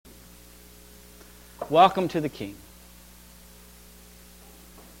welcome to the King.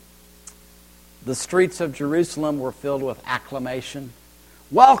 The streets of Jerusalem were filled with acclamation.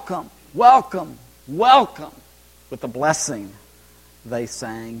 Welcome, welcome, welcome. With a blessing, they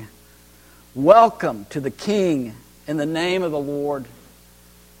sang. Welcome to the King in the name of the Lord.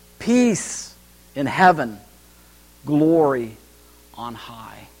 Peace in heaven, glory on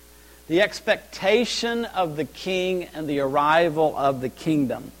high. The expectation of the King and the arrival of the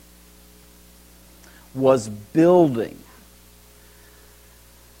kingdom was building.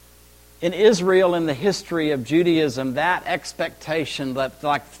 In Israel, in the history of Judaism, that expectation that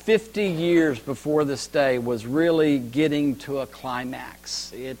like 50 years before this day was really getting to a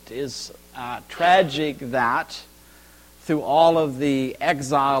climax. It is tragic that through all of the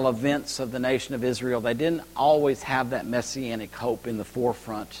exile events of the nation of Israel, they didn't always have that messianic hope in the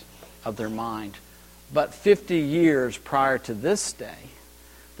forefront of their mind. But 50 years prior to this day,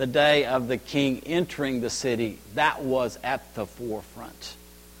 the day of the King entering the city, that was at the forefront.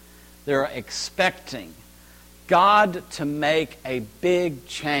 They're expecting God to make a big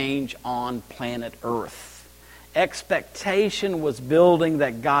change on planet Earth. Expectation was building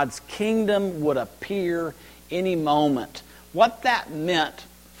that God's kingdom would appear any moment. What that meant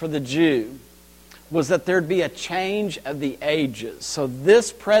for the Jew was that there'd be a change of the ages. So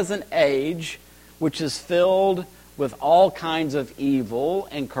this present age, which is filled with all kinds of evil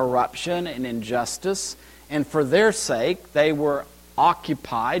and corruption and injustice, and for their sake, they were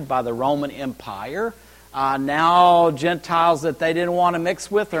occupied by the Roman Empire. Now Gentiles that they didn't want to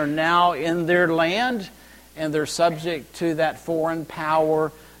mix with are now in their land, and they're subject to that foreign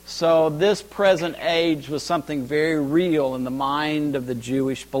power. So this present age was something very real in the mind of the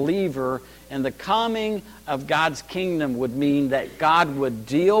Jewish believer, and the coming of God's kingdom would mean that God would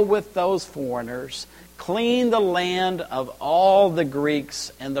deal with those foreigners, clean the land of all the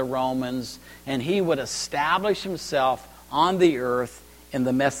Greeks and the Romans, and He would establish Himself on the earth in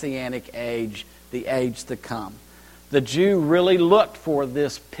the Messianic age, the age to come. The Jew really looked for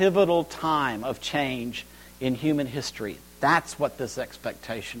this pivotal time of change in human history. That's what this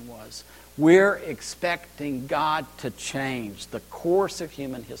expectation was. We're expecting God to change the course of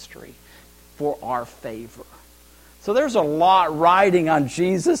human history for our favor. So there's a lot riding on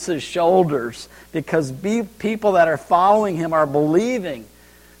Jesus' shoulders because people that are following Him are believing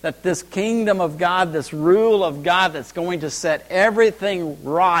that this kingdom of God, this rule of God that's going to set everything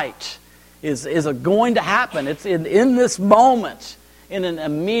right is going to happen. It's in this moment, in an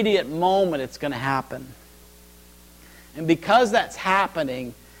immediate moment, it's going to happen. And because that's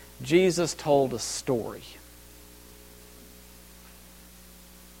happening, Jesus told a story.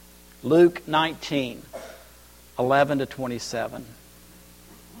 Luke 19, 11 to 27.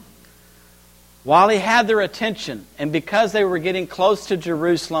 While He had their attention, and because they were getting close to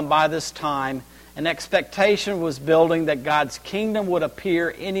Jerusalem by this time, an expectation was building that God's kingdom would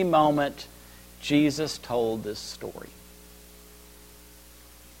appear any moment, Jesus told this story.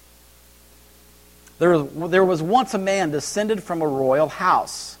 There was once a man descended from a royal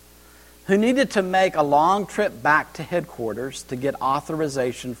house who needed to make a long trip back to headquarters to get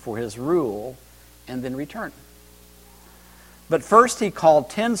authorization for his rule and then return. But first he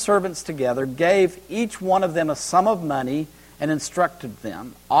called 10 servants together, gave each one of them a sum of money, and instructed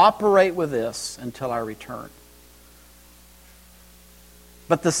them, "Operate with this until I return."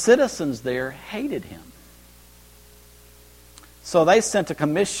 But the citizens there hated him. So they sent a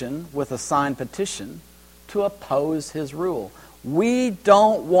commission with a signed petition to oppose his rule. We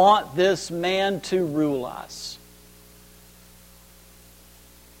don't want this man to rule us.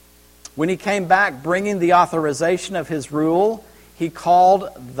 When he came back bringing the authorization of his rule, he called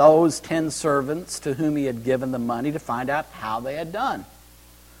those 10 servants to whom he had given the money to find out how they had done.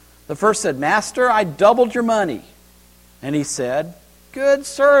 The first said, "Master, I doubled your money." And he said, "Good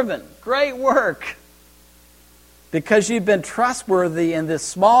servant, great work. Because you've been trustworthy in this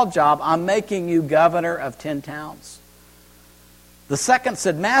small job, I'm making you governor of 10 towns." The second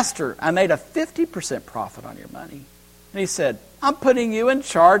said, "Master, I made a 50% profit on your money." And he said, "I'm putting you in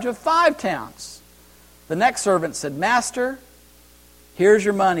charge of 5 towns." The next servant said, "Master, here's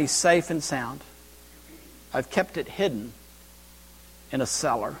your money safe and sound. I've kept it hidden in a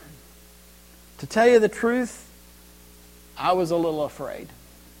cellar. To tell you the truth, I was a little afraid.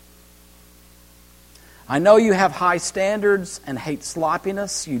 I know you have high standards and hate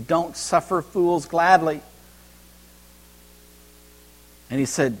sloppiness. You don't suffer fools gladly." And he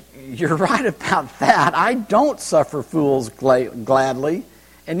said, "You're right about that. I don't suffer fools gladly,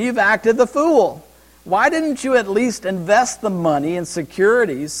 and you've acted the fool. Why didn't you at least invest the money in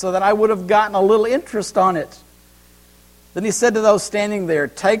securities so that I would have gotten a little interest on it?" Then he said to those standing there,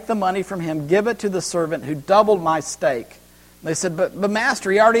 take the money from him, give it to the servant who doubled my stake. And they said, but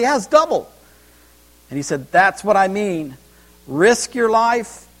master, he already has double. And he said, that's what I mean. Risk your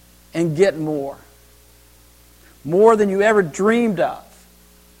life and get more. More than you ever dreamed of.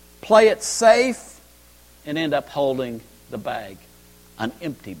 Play it safe and end up holding the bag, an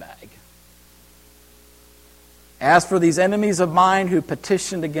empty bag. As for these enemies of mine who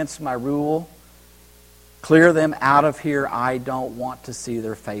petitioned against my rule, clear them out of here. I don't want to see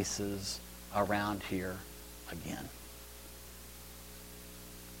their faces around here again.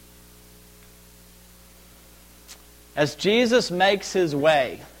 As Jesus makes his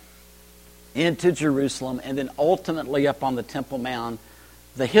way into Jerusalem and then ultimately up on the Temple Mount,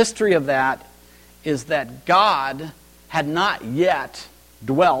 the history of that is that God had not yet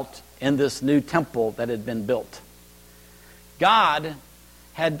dwelt in this new temple that had been built. God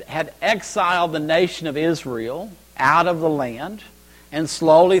had exiled the nation of Israel out of the land, and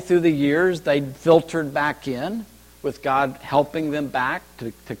slowly through the years they filtered back in, with God helping them back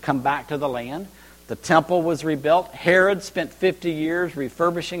to come back to the land. The temple was rebuilt. Herod spent 50 years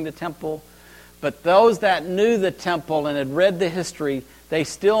refurbishing the temple. But those that knew the temple and had read the history, they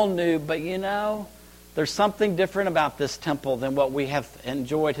still knew, but there's something different about this temple than what we have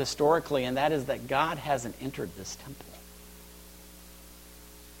enjoyed historically, and that is that God hasn't entered this temple.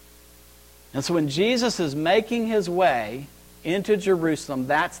 And so when Jesus is making his way into Jerusalem,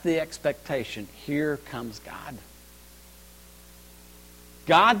 that's the expectation. Here comes God.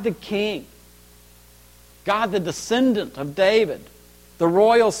 God the King. God the descendant of David. The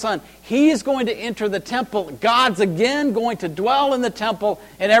royal son. He's going to enter the temple. God's again going to dwell in the temple,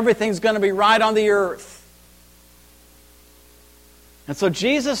 and everything's going to be right on the earth. And so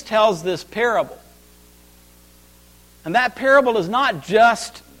Jesus tells this parable. And that parable is not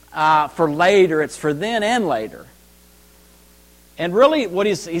just for later, it's for then and later. And really what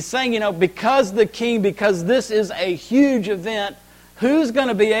he's saying, because this is a huge event, who's going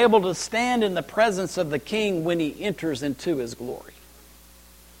to be able to stand in the presence of the King when he enters into his glory?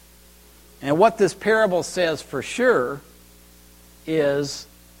 And what this parable says for sure is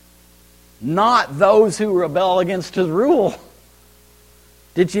not those who rebel against his rule.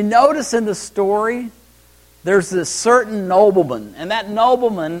 Did you notice in the story, there's this certain nobleman, and that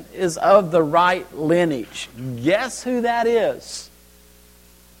nobleman is of the right lineage. Guess who that is?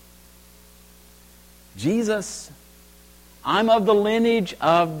 Jesus. I'm of the lineage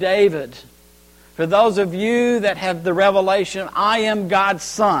of David. For those of you that have the revelation, I am God's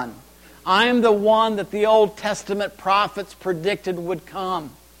son. I am the one that the Old Testament prophets predicted would come.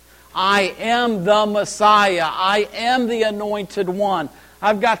 I am the Messiah. I am the anointed one.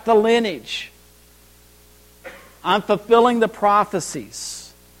 I've got the lineage. I'm fulfilling the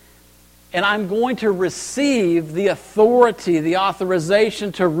prophecies. And I'm going to receive the authority, the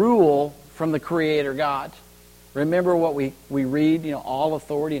authorization to rule from the Creator God. Remember what we read, all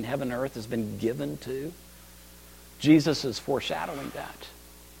authority in heaven and earth has been given to. Jesus is foreshadowing that.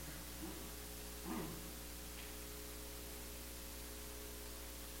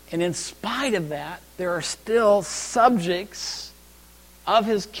 And in spite of that, there are still subjects of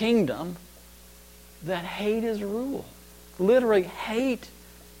his kingdom that hate his rule. Literally hate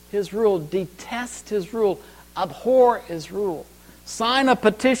his rule, detest his rule, abhor his rule. Sign a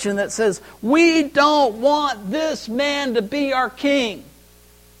petition that says, we don't want this man to be our king.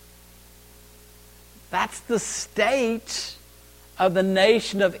 That's the state of the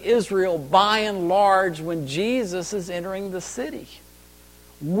nation of Israel by and large when Jesus is entering the city.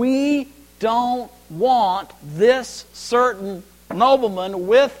 We don't want this certain nobleman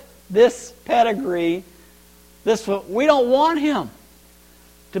with this pedigree. We don't want him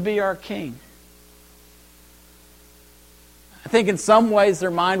to be our king. I think in some ways their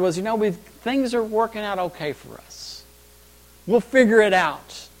mind was, things are working out okay for us. We'll figure it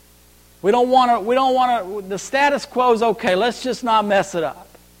out. We don't want to, the status quo is okay. Let's just not mess it up.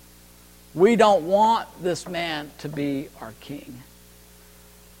 We don't want this man to be our king.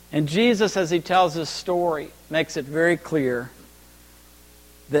 And Jesus, as he tells his story, makes it very clear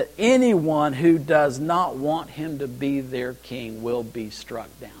that anyone who does not want him to be their king will be struck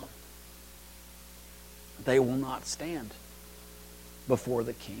down. They will not stand before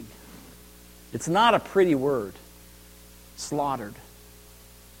the king. It's not a pretty word. Slaughtered.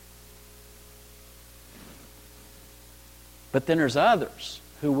 But then there's others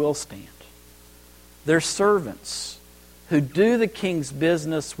who will stand. They're servants who do the king's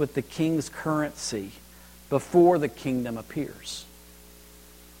business with the king's currency before the kingdom appears.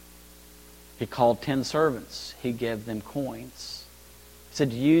 He called 10 servants. He gave them coins. He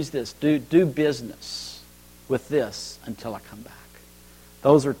said, use this, do business. with this until I come back.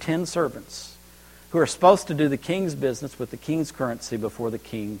 Those are 10 servants who are supposed to do the king's business with the king's currency before the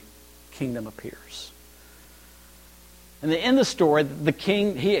kingdom appears. And in the story, the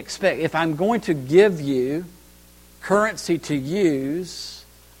king, he expects, if I'm going to give you currency to use,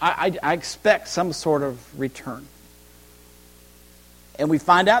 I expect some sort of return. And we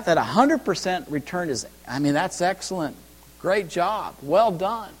find out that 100% return is, that's excellent. Great job. Well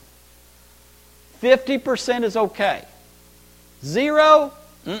done. 50% is okay. 0?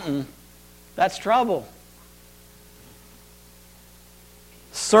 That's trouble.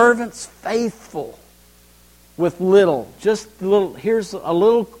 Servants faithful with little. Just little. Here's a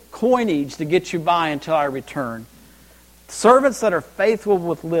little coinage to get you by until I return. Servants that are faithful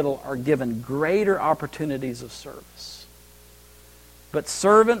with little are given greater opportunities of service. But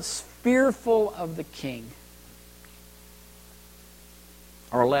servants fearful of the king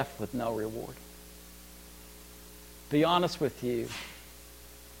are left with no reward. Be honest with you.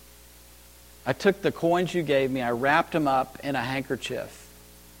 I took the coins you gave me, I wrapped them up in a handkerchief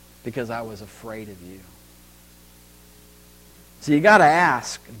because I was afraid of you. So you got to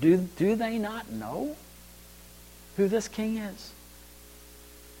ask, do they not know who this king is?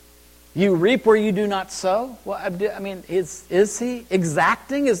 You reap where you do not sow? Well, is he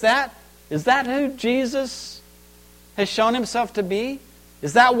exacting? Is that who Jesus has shown himself to be?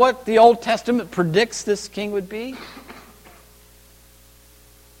 Is that what the Old Testament predicts this king would be?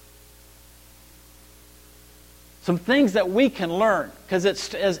 Some things that we can learn, because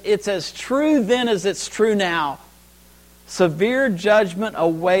it's as true then as it's true now. Severe judgment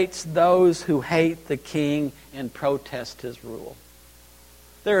awaits those who hate the king and protest his rule.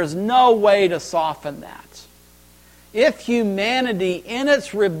 There is no way to soften that. If humanity in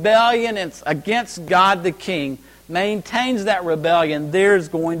its rebellion against God the King maintains that rebellion, there's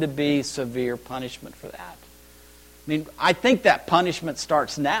going to be severe punishment for that. I think that punishment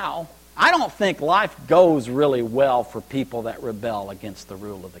starts now. I don't think life goes really well for people that rebel against the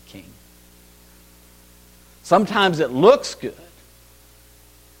rule of the king. Sometimes it looks good,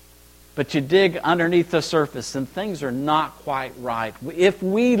 but you dig underneath the surface and things are not quite right. If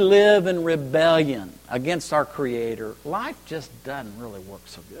we live in rebellion against our Creator, life just doesn't really work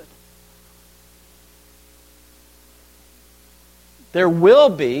so good. There will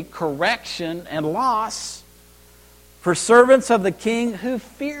be correction and loss for servants of the king who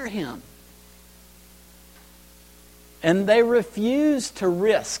fear him. And they refuse to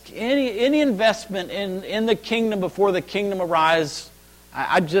risk any investment in the kingdom before the kingdom arrives.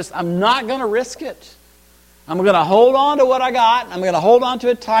 I'm not going to risk it. I'm going to hold on to what I got. I'm going to hold on to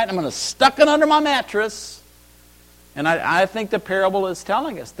it tight. I'm going to stuck it under my mattress. And I think the parable is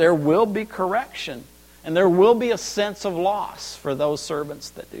telling us there will be correction. And there will be a sense of loss for those servants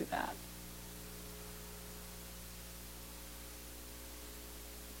that do that.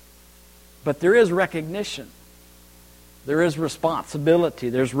 But there is recognition. There is responsibility.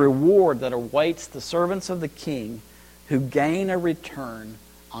 There's reward that awaits the servants of the king who gain a return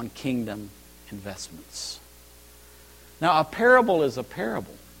on kingdom investments. Now, a parable is a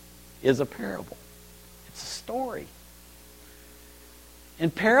parable. It's a story.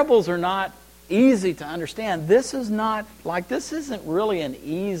 And parables are not easy to understand. This isn't really an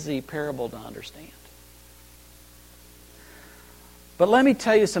easy parable to understand. But let me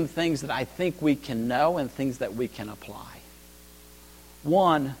tell you some things that I think we can know and things that we can apply.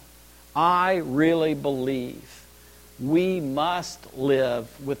 One, I really believe we must live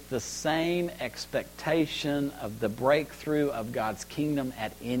with the same expectation of the breakthrough of God's kingdom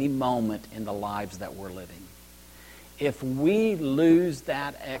at any moment in the lives that we're living. If we lose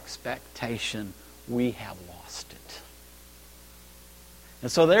that expectation, we have lost it.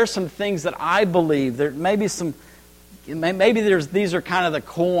 And so there's some things that I believe, there may be some. These are kind of the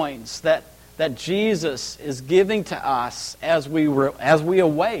coins that Jesus is giving to us as we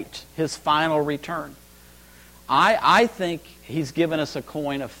await His final return. I think He's given us a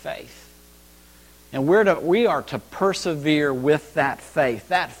coin of faith. And we are to persevere with that faith.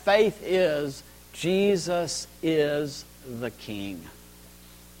 That faith is Jesus is the King.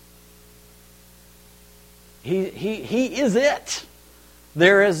 He is it.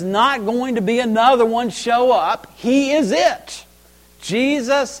 There is not going to be another one show up. He is it.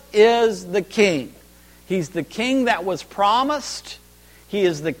 Jesus is the King. He's the King that was promised. He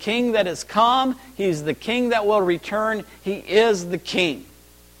is the King that has come. He's the King that will return. He is the King.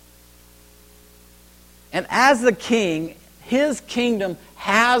 And as the King, His kingdom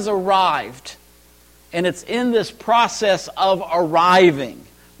has arrived. And it's in this process of arriving.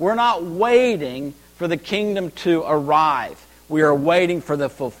 We're not waiting for the kingdom to arrive. We are waiting for the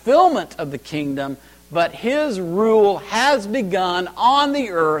fulfillment of the kingdom, but His rule has begun on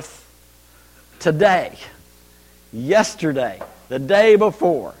the earth today, yesterday, the day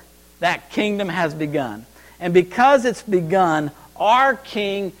before. That kingdom has begun. And because it's begun, our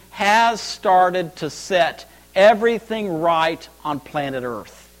King has started to set everything right on planet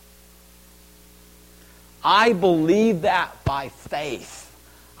Earth. I believe that by faith.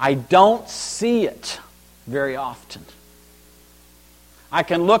 I don't see it very often. I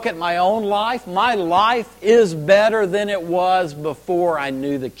can look at my own life. My life is better than it was before I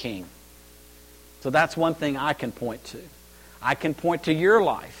knew the King. So that's one thing I can point to. I can point to your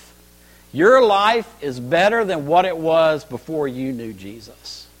life. Your life is better than what it was before you knew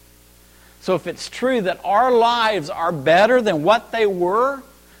Jesus. So if it's true that our lives are better than what they were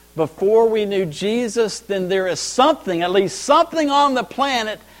before we knew Jesus, then there is something, at least something on the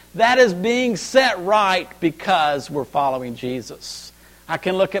planet that is being set right because we're following Jesus. I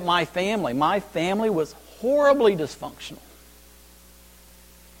can look at my family. My family was horribly dysfunctional.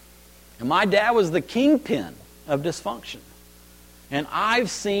 And my dad was the kingpin of dysfunction. And I've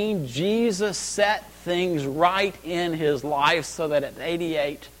seen Jesus set things right in his life so that at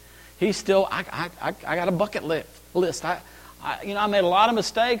 88, he's still, I got a bucket list. I made a lot of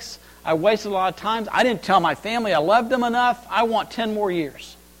mistakes. I wasted a lot of time. I didn't tell my family I loved them enough. I want 10 more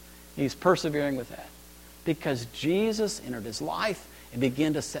years. He's persevering with that. Because Jesus entered his life and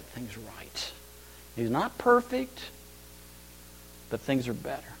began to set things right. He's not perfect, but things are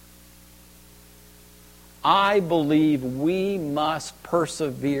better. I believe we must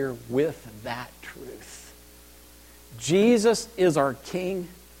persevere with that truth. Jesus is our King.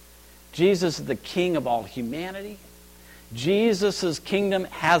 Jesus is the King of all humanity. Jesus' kingdom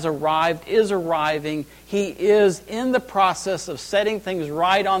has arrived, is arriving. He is in the process of setting things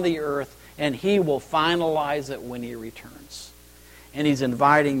right on the earth, and He will finalize it when He returns. And He's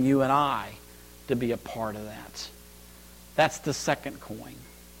inviting you and I to be a part of that. That's the second coin.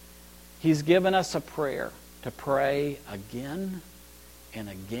 He's given us a prayer to pray again and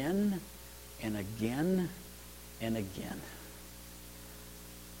again and again and again.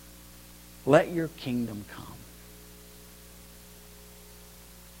 Let your kingdom come.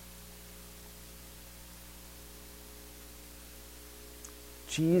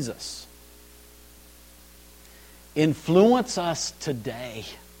 Jesus, influence us today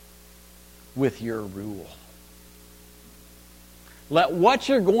with your rule. Let what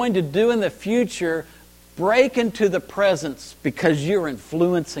you're going to do in the future break into the presence because you're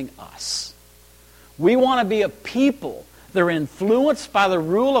influencing us. We want to be a people that are influenced by the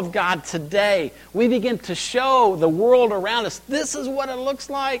rule of God today. We begin to show the world around us, this is what it looks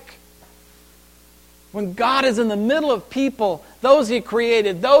like. When God is in the middle of people, those He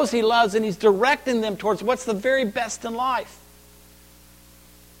created, those He loves, and He's directing them towards what's the very best in life.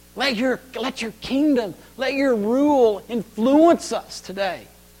 Let your kingdom, let your rule influence us today.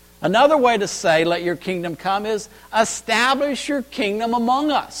 Another way to say, let your kingdom come, is establish your kingdom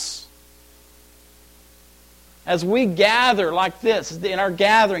among us. As we gather like this, in our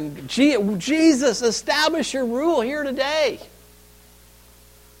gathering, Jesus, establish your rule here today.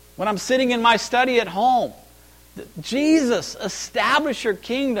 When I'm sitting in my study at home, Jesus, establish your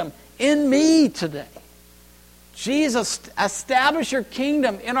kingdom in me today. Jesus, establish your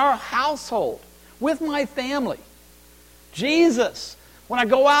kingdom in our household, with my family. Jesus, when I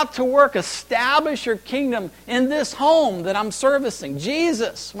go out to work, establish your kingdom in this home that I'm servicing.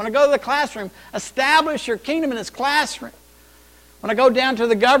 Jesus, when I go to the classroom, establish your kingdom in this classroom. When I go down to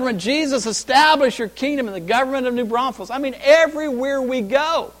the government, Jesus, establish your kingdom in the government of New Braunfels. I mean, everywhere we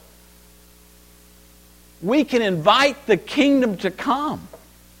go, we can invite the kingdom to come.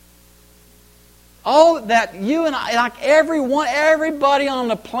 Oh, that you and I, like everybody on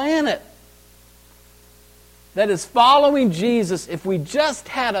the planet that is following Jesus, if we just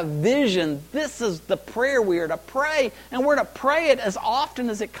had a vision, this is the prayer we are to pray, and we're to pray it as often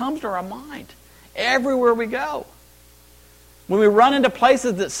as it comes to our mind, everywhere we go. When we run into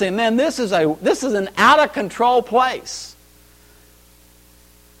places that say, man, this is an out-of-control place,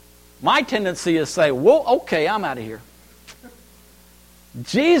 my tendency is to say, well, okay, I'm out of here.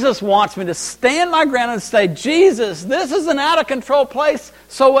 Jesus wants me to stand my ground and say, Jesus, this is an out-of-control place,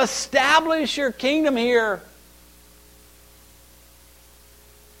 so establish your kingdom here.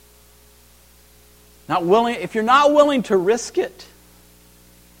 If you're not willing to risk it,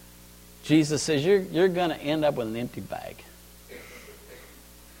 Jesus says you're going to end up with an empty bag.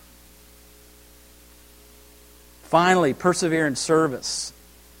 Finally, persevere in service.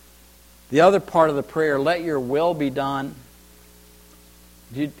 The other part of the prayer, let your will be done.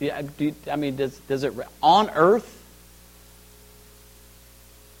 Does it on earth?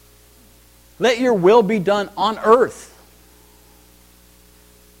 Let your will be done on earth.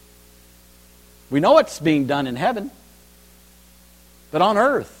 We know it's being done in heaven, but on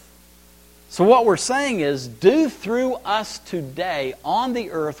earth. So what we're saying is, do through us today on the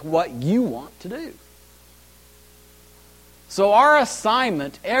earth what you want to do. So our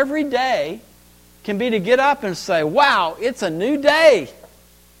assignment every day can be to get up and say, wow, it's a new day.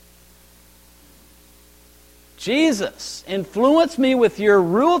 Jesus, influence me with your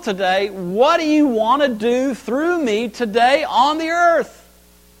rule today. What do you want to do through me today on the earth?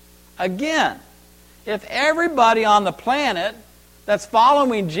 Again, if everybody on the planet that's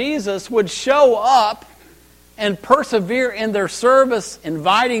following Jesus would show up and persevere in their service,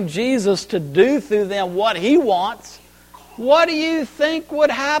 inviting Jesus to do through them what He wants, what do you think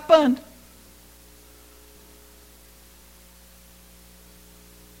would happen?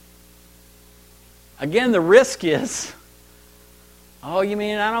 Again, the risk is, oh, you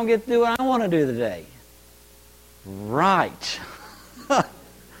mean I don't get to do what I want to do today? Right.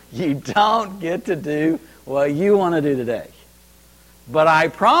 You don't get to do what you want to do today. But I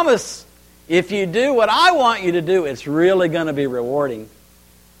promise, if you do what I want you to do, it's really going to be rewarding.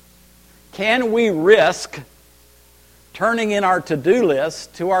 Can we risk turning in our to-do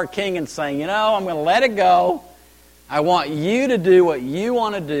list to our King and saying, you know, I'm going to let it go. I want you to do what you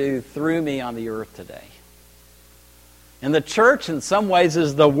want to do through me on the earth today. And the church, in some ways,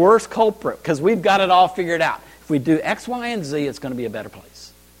 is the worst culprit because we've got it all figured out. If we do X, Y, and Z, it's going to be a better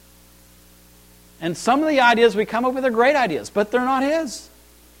place. And some of the ideas we come up with are great ideas, but they're not His.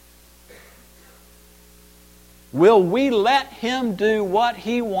 Will we let Him do what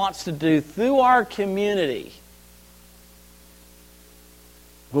He wants to do through our community?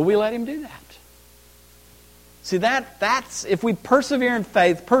 Will we let Him do that? See, that's if we persevere in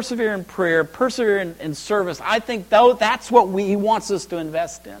faith, persevere in prayer, persevere in service, I think that's what He wants us to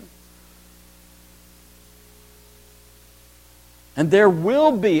invest in. And there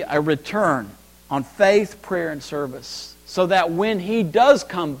will be a return on faith, prayer, and service, so that when He does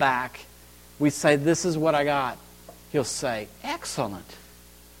come back, we say, this is what I got. He'll say, excellent,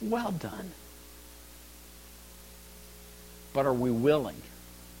 well done. But are we willing?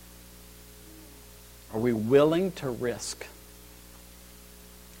 Are we willing to risk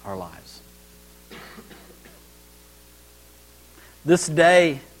our lives? This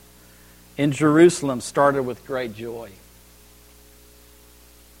day in Jerusalem started with great joy.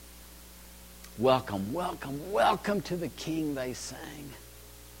 Welcome, welcome, welcome to the King, they sang.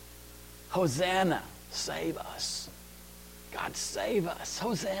 Hosanna, save us. God, save us.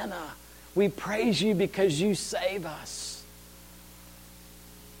 Hosanna. We praise you because you save us.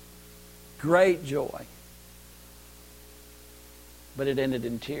 Great joy. But it ended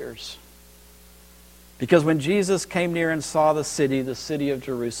in tears. Because when Jesus came near and saw the city of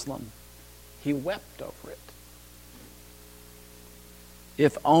Jerusalem, He wept over it.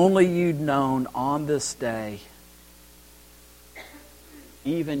 If only you'd known on this day,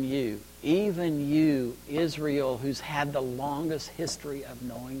 even you, Israel, who's had the longest history of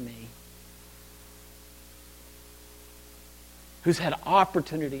knowing me, who's had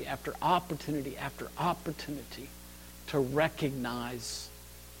opportunity after opportunity after opportunity to recognize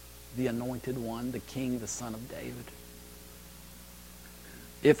the Anointed One, the King, the Son of David.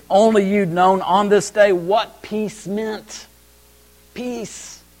 If only you'd known on this day what peace meant.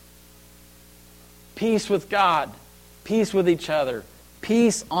 Peace. Peace with God. Peace with each other.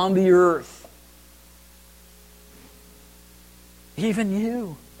 Peace on the earth. Even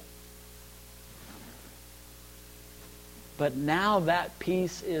you. But now that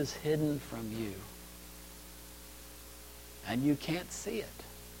peace is hidden from you. And you can't see it.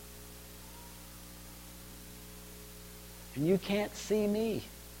 And you can't see me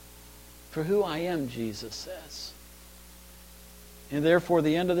for who I am, Jesus says. And therefore,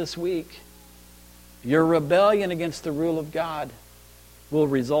 the end of this week, your rebellion against the rule of God will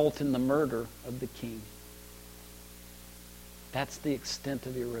result in the murder of the King. That's the extent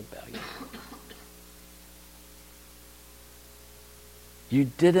of your rebellion. You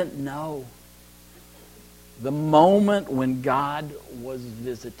didn't know the moment when God was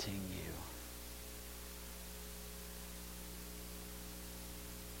visiting you.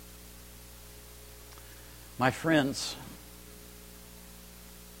 My friends,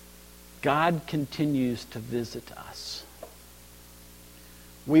 God continues to visit us.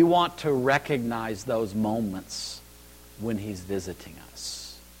 We want to recognize those moments when He's visiting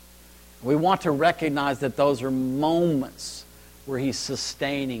us. We want to recognize that those are moments where He's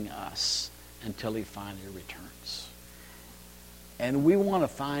sustaining us until He finally returns. And we want to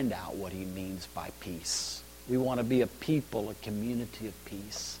find out what He means by peace. We want to be a people, a community of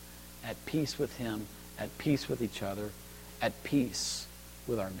peace. at peace with Him, at peace with each other, at peace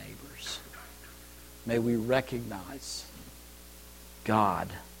with our neighbors. May we recognize God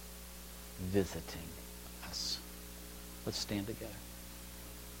visiting us. Let's stand together.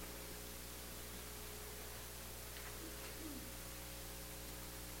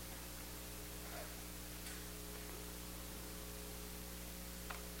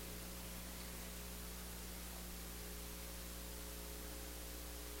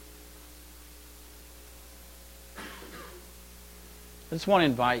 I just want to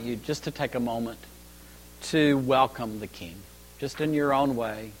invite you just to take a moment to welcome the King, just in your own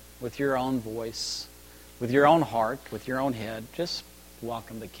way, with your own voice, with your own heart, with your own head. Just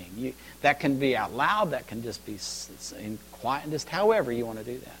welcome the King. That can be out loud, that can just be in quiet, just however you want to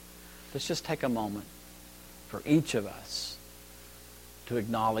do that. Let's just take a moment for each of us to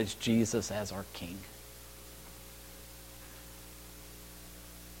acknowledge Jesus as our King.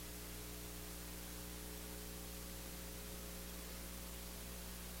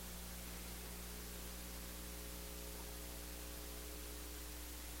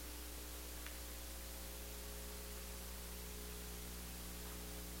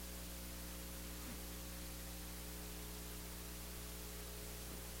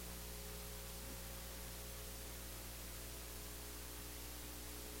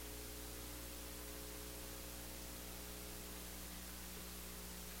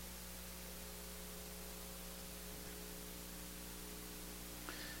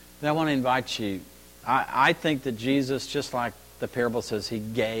 And I want to invite you. I think that Jesus, just like the parable says, He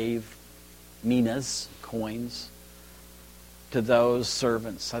gave minas, coins, to those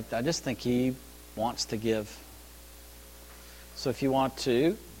servants. I just think He wants to give. So if you want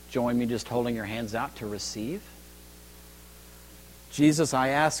to, join me just holding your hands out to receive. Jesus, I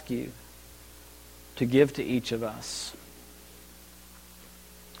ask you to give to each of us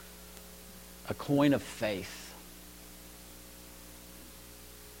a coin of faith,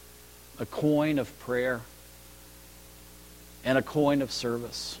 a coin of prayer, and a coin of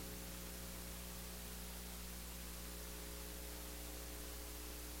service.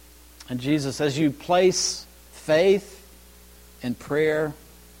 And Jesus, as you place faith and prayer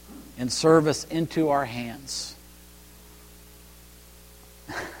and service into our hands,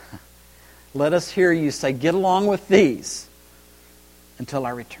 let us hear you say, "Get along with these until I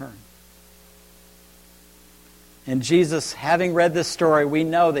return." And Jesus, having read this story, we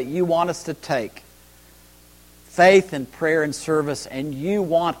know that you want us to take faith and prayer and service, and you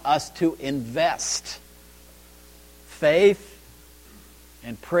want us to invest faith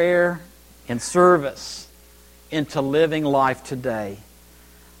and prayer and service into living life today.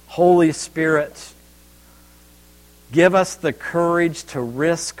 Holy Spirit, give us the courage to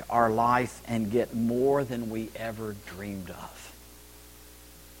risk our life and get more than we ever dreamed of.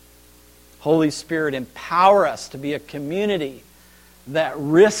 Holy Spirit, empower us to be a community that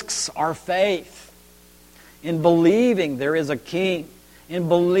risks our faith in believing there is a King, in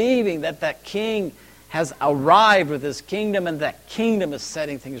believing that that King has arrived with His kingdom and that kingdom is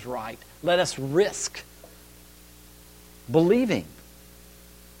setting things right. Let us risk believing.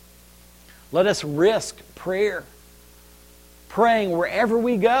 Let us risk prayer, praying wherever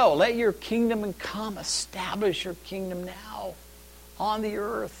we go. Let your kingdom come. Establish your kingdom now on the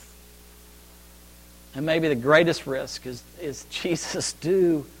earth. And maybe the greatest risk is Jesus,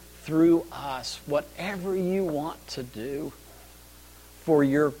 do through us whatever you want to do for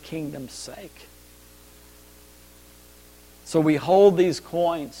your kingdom's sake. So we hold these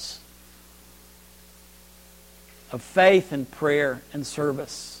coins of faith and prayer and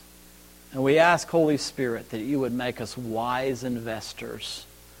service. And we ask, Holy Spirit, that you would make us wise investors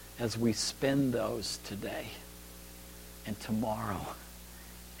as we spend those today and tomorrow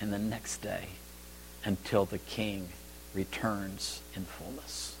and the next day, until the King returns in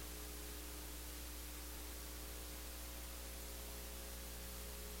fullness.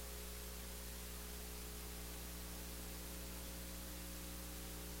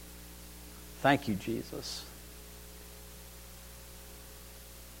 Thank you, Jesus.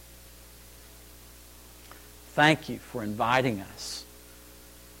 Thank you for inviting us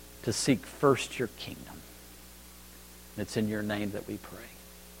to seek first your kingdom. It's in your name that we pray.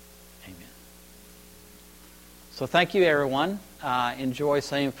 Amen. So thank you, everyone. Enjoy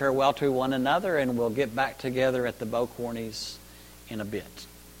saying farewell to one another, and we'll get back together at the Bow Cornies in a bit.